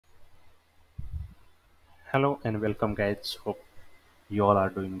Hello and welcome guys. Hope you all are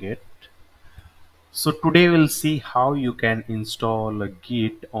doing it. So today we'll see how you can install a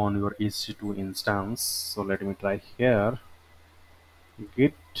Git on your EC2 instance. So let me try here.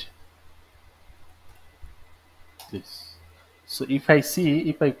 Git this. So if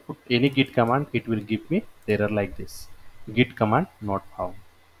I put any Git command, it will give me error like this. Git command not found.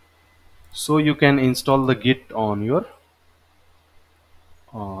 So you can install the Git on your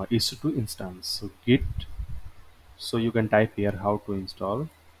EC2 instance. So Git. So you can type here how to install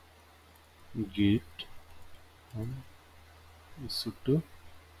Git on EC2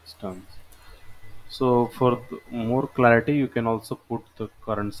 instance. So for more clarity, you can also put the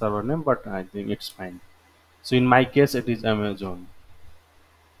current server name, but I think it's fine. So in my case, it is Amazon.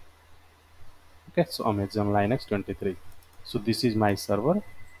 Okay, so Amazon Linux 23. So this is my server.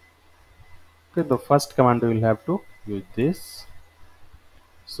 Okay, the first command we will have to use this.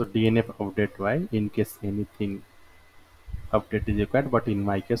 So DNF update Y in case anything update is required, but in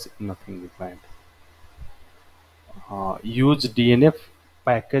my case, nothing required. Use DNF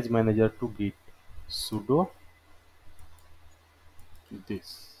package manager to git sudo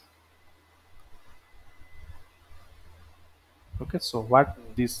this. Okay, so what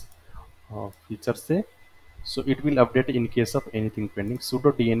this feature say? So it will update in case of anything pending.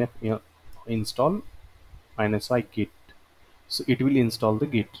 Sudo dnf install -y git. So it will install the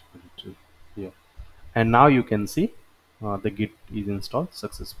git directory here. And now you can see the git is installed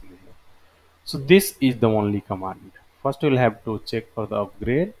successfully here. So this is the only command. First you'll have to check for the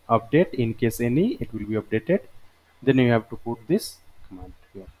update in case any it will be updated. Then you have to put this command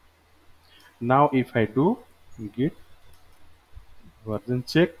here. Now if I do git version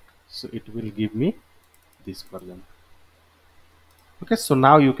check, so it will give me this version. Okay, so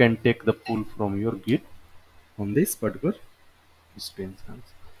now you can take the pull from your git on this particular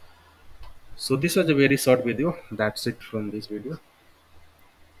instance. So this was a very short video. That's it from this video.